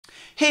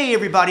Hey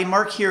everybody,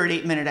 Mark here at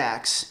 8 Minute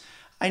Axe.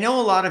 I know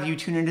a lot of you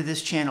tune into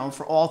this channel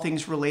for all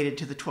things related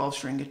to the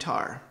 12-string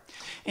guitar.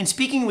 And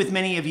speaking with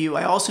many of you,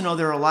 I also know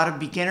there are a lot of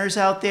beginners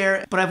out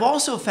there, but I've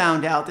also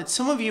found out that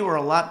some of you are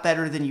a lot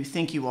better than you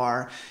think you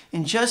are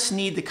and just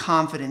need the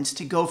confidence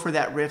to go for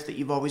that riff that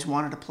you've always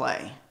wanted to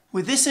play.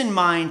 With this in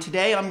mind,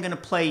 today I'm going to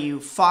play you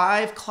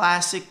 5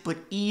 classic but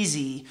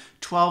easy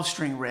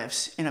 12-string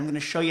riffs, and I'm going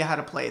to show you how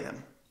to play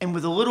them. And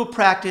with a little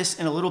practice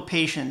and a little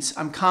patience,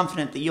 I'm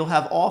confident that you'll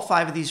have all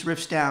 5 of these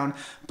riffs down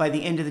by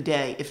the end of the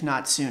day, if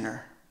not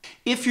sooner.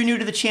 If you're new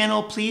to the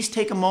channel, please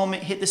take a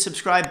moment, hit the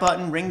subscribe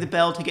button, ring the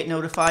bell to get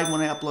notified when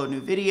I upload new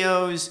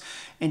videos.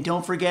 And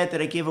don't forget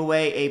that I give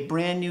away a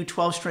brand new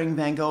 12-string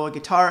Vangoa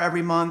guitar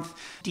every month.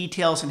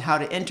 Details on how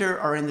to enter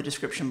are in the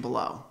description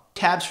below.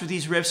 Tabs for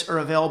these riffs are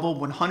available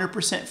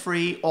 100%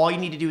 free. All you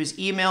need to do is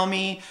email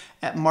me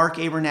at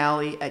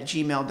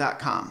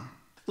markabernally@gmail.com.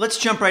 Let's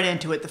jump right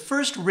into it. The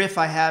first riff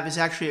I have is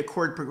actually a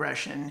chord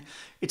progression.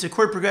 It's a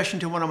chord progression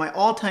to one of my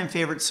all-time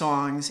favorite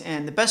songs,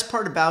 and the best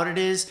part about it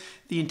is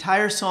the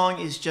entire song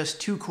is just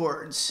 2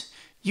 chords.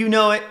 You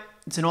know it,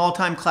 it's an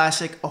all-time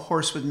classic, A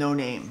Horse with No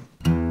Name.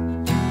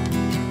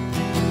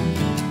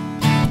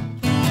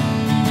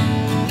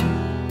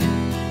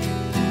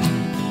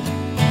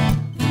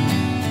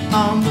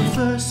 On the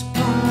first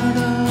part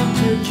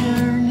of the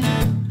journey,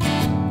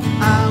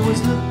 I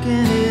was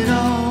looking at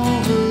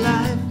all the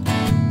life.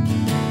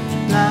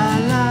 La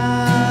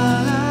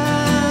la la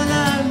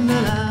la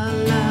la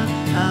la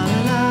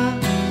la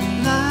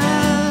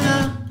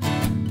la.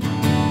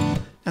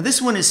 Now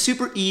this one is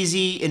super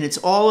easy and it's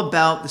all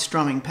about the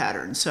strumming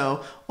pattern.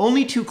 So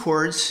only 2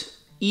 chords,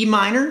 E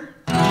minor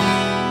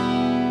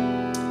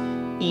and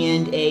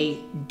a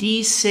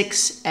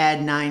D6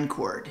 add 9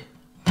 chord.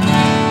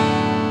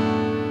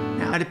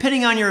 Now,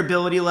 depending on your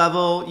ability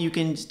level, you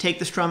can take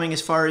the strumming as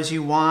far as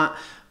you want.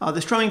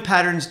 The strumming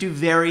patterns do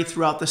vary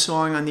throughout the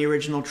song on the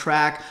original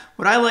track.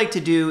 What I like to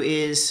do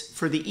is,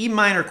 for the E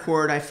minor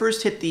chord, I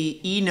first hit the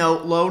E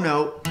note, low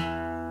note,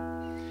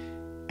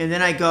 and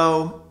then I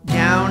go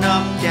down,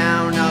 up,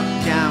 down,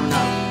 up, down,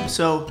 up.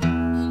 So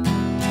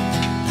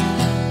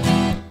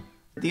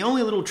the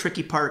only little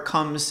tricky part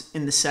comes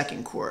in the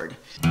second chord.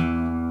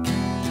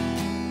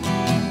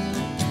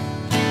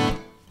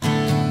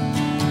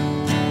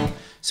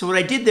 So what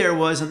I did there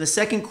was, on the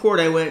second chord,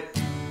 I went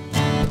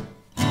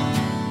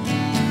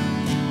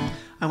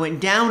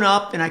down,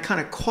 up, and I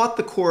kind of caught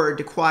the chord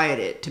to quiet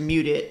it, to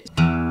mute it.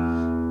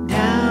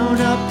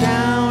 Down, up,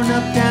 down,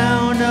 up,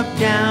 down, up,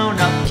 down,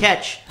 up,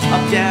 catch.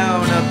 Up,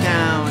 down, up,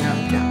 down,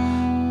 up,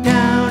 down.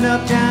 Down,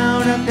 up,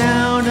 down, up,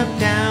 down, up,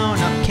 down,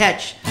 up,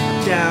 catch.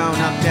 Up, down,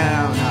 up,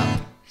 down, up.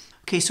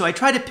 Okay, so I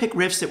tried to pick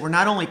riffs that were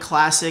not only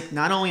classic,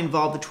 not only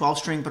involved the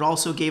 12-string, but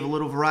also gave a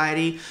little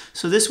variety.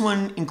 So this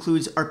one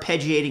includes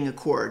arpeggiating a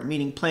chord,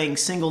 meaning playing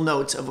single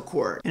notes of a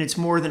chord, and it's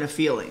more than a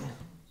feeling.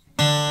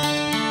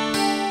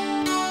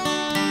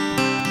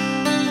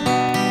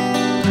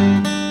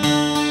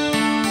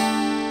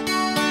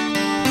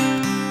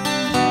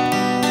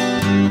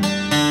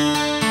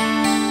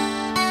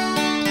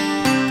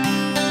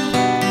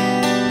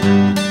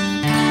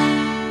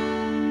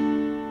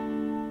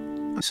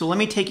 So let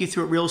me take you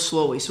through it real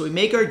slowly. So we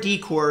make our D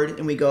chord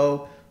and we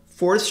go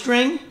 4th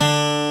string,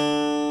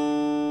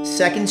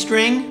 2nd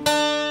string,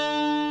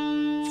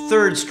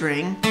 3rd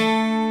string.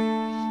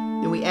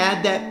 Then we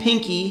add that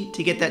pinky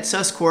to get that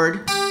sus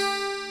chord.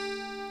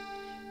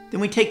 Then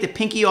we take the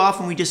pinky off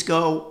and we just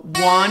go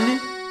 1,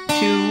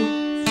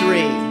 2,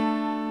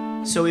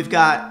 3. So we've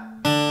got.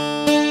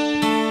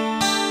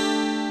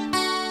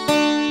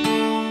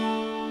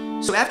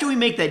 So after we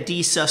make that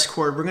D sus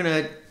chord, we're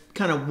gonna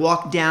kind of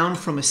walk down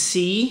from a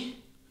C.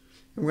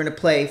 And we're going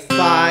to play 5,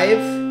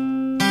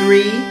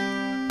 3, 2.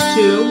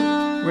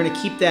 We're going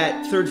to keep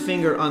that 3rd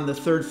finger on the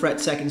 3rd fret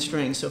 2nd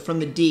string. So from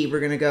the D, we're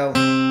going to go.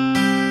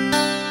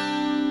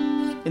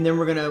 And then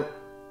we're going to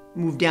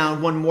move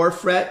down 1 more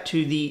fret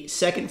to the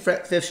 2nd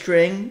fret 5th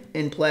string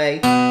and play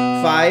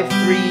 5,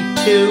 3,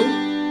 2.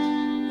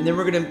 And then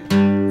we're going to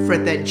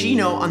fret that G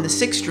note on the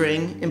 6th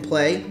string and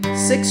play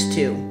 6,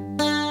 2.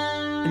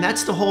 And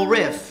that's the whole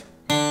riff.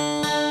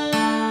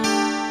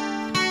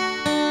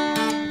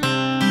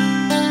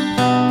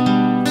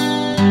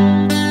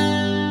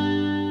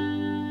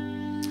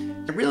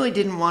 I really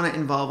didn't want to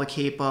involve a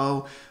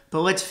capo,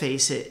 but let's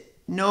face it,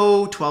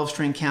 no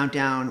 12-string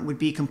countdown would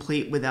be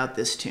complete without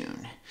this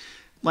tune.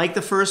 Like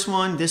the first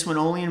one, this one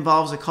only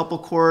involves a couple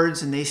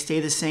chords and they stay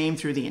the same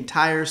through the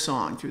entire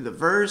song, through the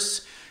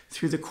verse,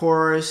 through the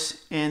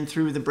chorus, and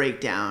through the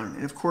breakdown.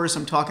 And of course,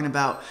 I'm talking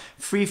about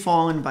Free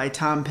Fallin' by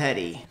Tom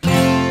Petty.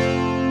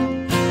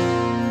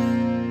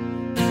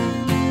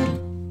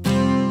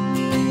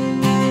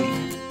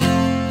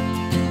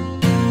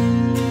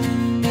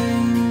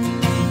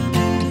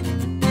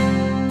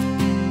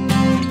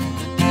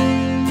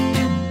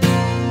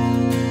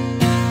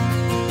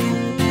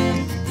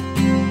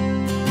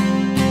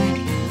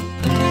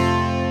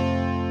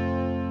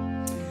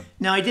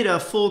 Now I did a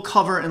full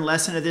cover and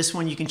lesson of this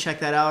one. You can check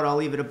that out. I'll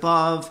leave it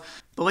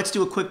above. But let's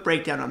do a quick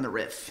breakdown on the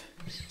riff.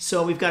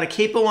 So we've got a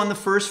capo on the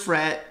 1st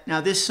fret.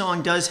 Now this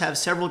song does have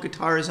several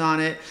guitars on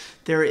it.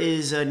 There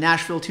is a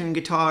Nashville tuned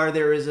guitar,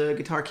 there is a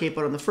guitar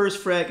capoed on the 1st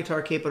fret,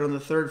 guitar capoed on the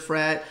 3rd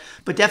fret.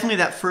 But definitely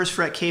that 1st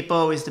fret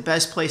capo is the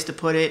best place to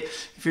put it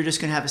if you're just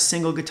gonna have a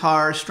single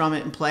guitar, strum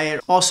it and play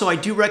it. Also, I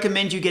do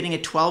recommend you getting a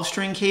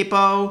 12-string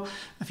capo.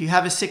 If you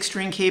have a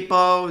 6-string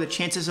capo, the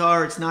chances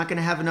are it's not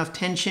gonna have enough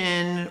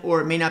tension, or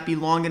it may not be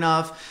long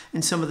enough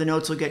and some of the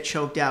notes will get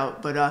choked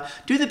out. But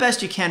do the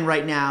best you can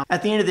right now.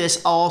 At the end of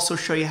this, I'll also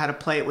show you how to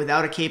play it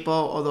without a capo,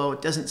 although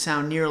it doesn't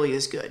sound nearly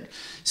as good.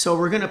 So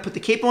we're gonna put the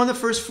capo on the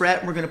 1st fret,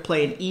 and we're gonna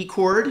play an E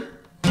chord.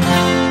 Then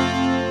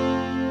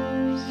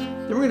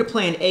we're gonna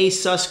play an A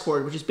sus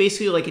chord, which is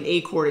basically like an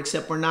A chord,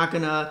 except we're not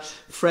gonna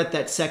fret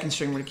that 2nd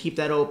string, we're gonna keep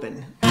that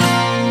open. And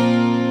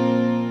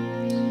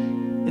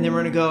then we're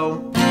gonna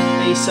go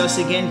A sus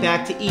again,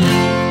 back to E.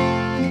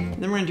 And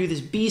then we're gonna do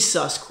this B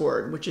sus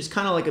chord, which is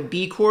kind of like a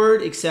B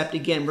chord, except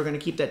again, we're gonna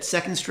keep that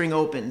 2nd string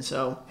open,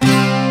 so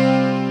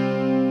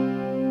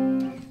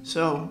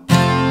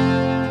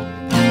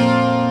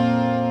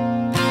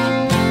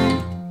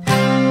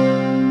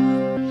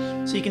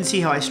you can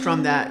see how I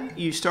strum that.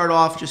 You start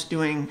off just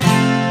doing,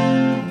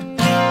 then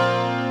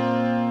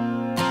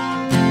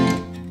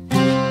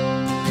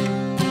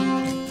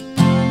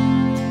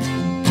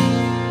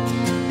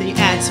you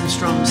add some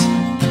strums.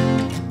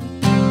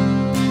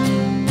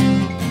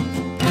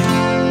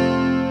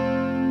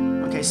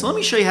 Okay, so let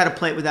me show you how to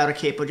play it without a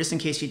capo, just in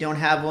case you don't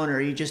have one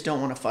or you just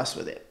don't want to fuss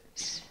with it.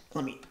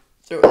 Let me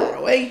throw that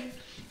away.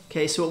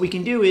 Okay, so what we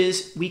can do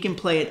is we can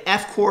play an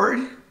F chord.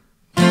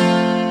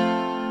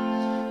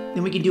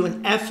 Then we can do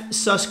an F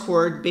sus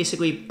chord,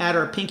 basically add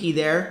our pinky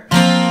there.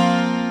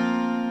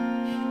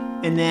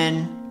 And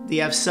then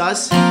the F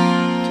sus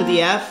to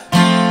the F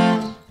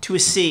to a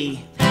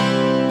C.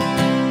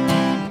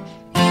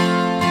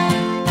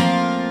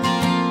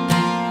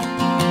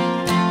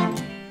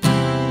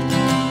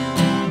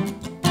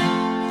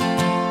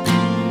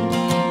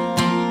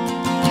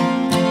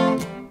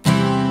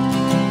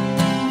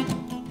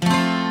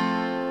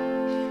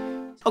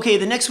 Okay,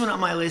 the next one on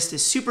my list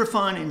is super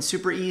fun and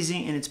super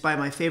easy, and it's by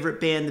my favorite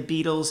band,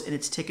 the Beatles, and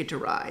it's Ticket to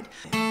Ride.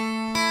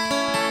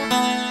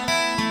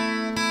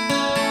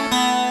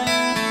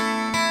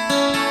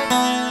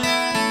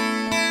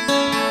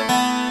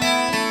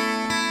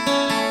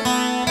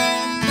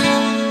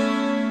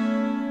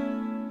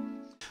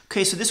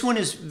 Okay, so this one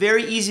is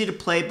very easy to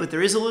play, but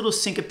there is a little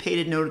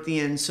syncopated note at the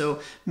end, so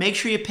make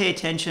sure you pay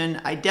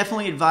attention. I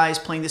definitely advise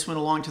playing this one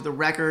along to the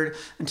record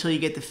until you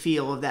get the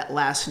feel of that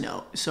last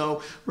note.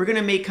 So we're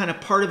gonna make kind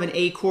of part of an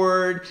A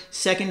chord,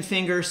 2nd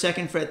finger,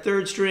 2nd fret,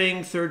 3rd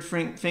string,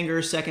 3rd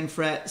finger, 2nd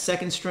fret,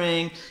 2nd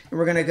string, and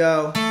we're gonna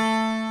go.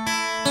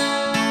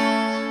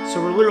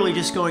 So we're literally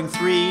just going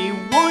 3,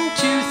 1,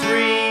 2,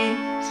 3,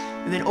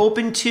 and then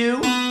open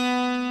 2,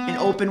 and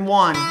open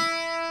 1.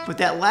 But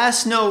that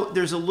last note,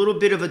 there's a little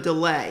bit of a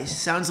delay.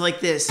 Sounds like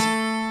this.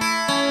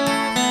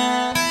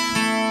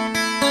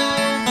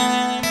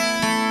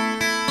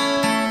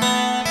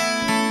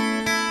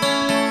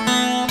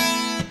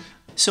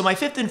 So my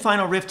 5th and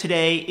final riff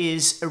today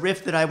is a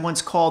riff that I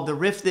once called the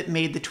riff that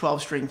made the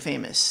 12-string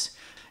famous.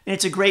 And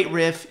it's a great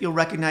riff. You'll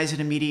recognize it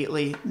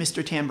immediately,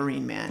 Mr.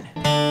 Tambourine Man.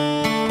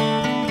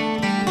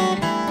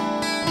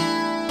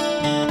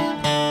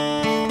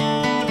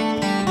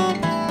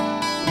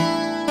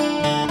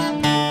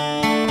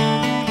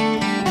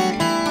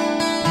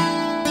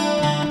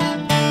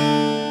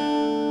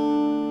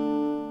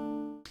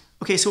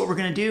 Okay, so what we're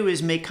gonna do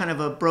is make kind of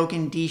a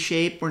broken D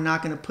shape. We're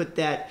not gonna put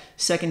that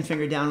 2nd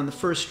finger down on the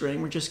 1st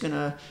string. We're just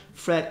gonna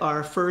fret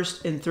our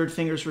 1st and 3rd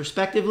fingers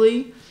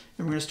respectively.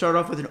 And we're gonna start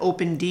off with an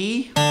open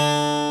D to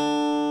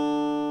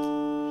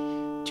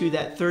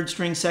that 3rd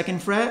string 2nd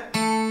fret,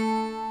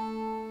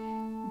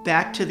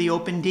 back to the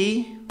open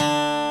D. We're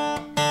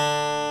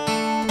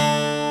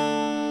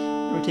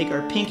gonna take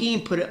our pinky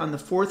and put it on the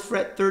 4th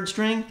fret 3rd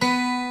string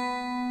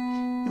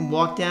and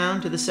walk down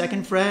to the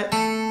 2nd fret.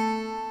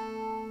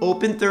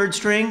 Open 3rd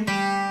string,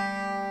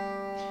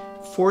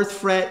 4th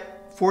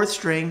fret, 4th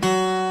string.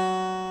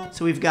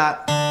 So we've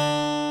got.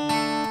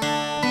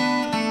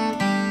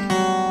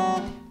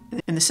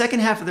 In the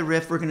second half of the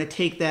riff, we're going to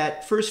take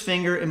that 1st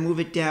finger and move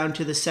it down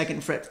to the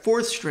 2nd fret,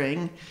 4th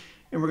string.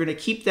 And we're going to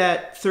keep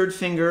that 3rd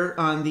finger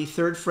on the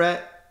 3rd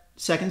fret,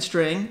 2nd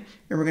string.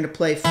 And we're going to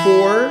play 4,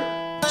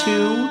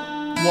 2,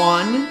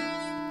 1,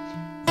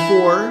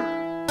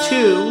 4,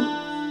 2,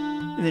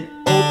 and then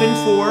open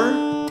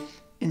 4.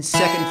 And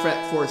 2nd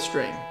fret, 4th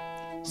string.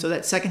 So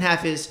that second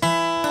half is.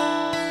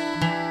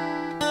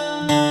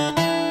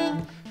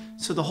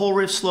 So the whole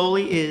riff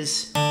slowly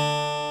is.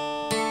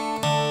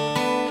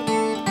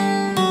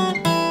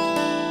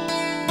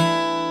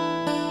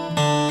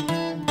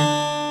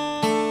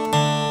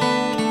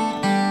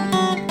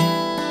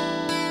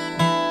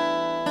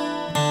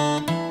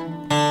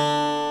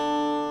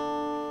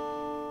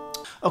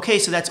 Okay,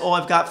 so that's all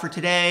I've got for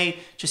today.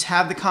 Just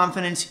have the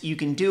confidence you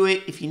can do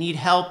it. If you need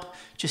help,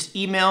 just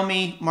email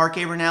me,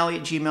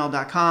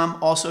 markarinali@gmail.com.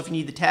 Also, if you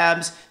need the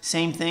tabs,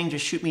 same thing,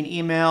 just shoot me an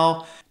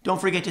email. Don't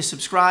forget to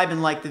subscribe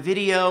and like the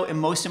video, and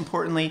most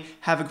importantly,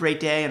 have a great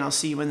day, and I'll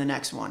see you in the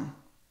next one.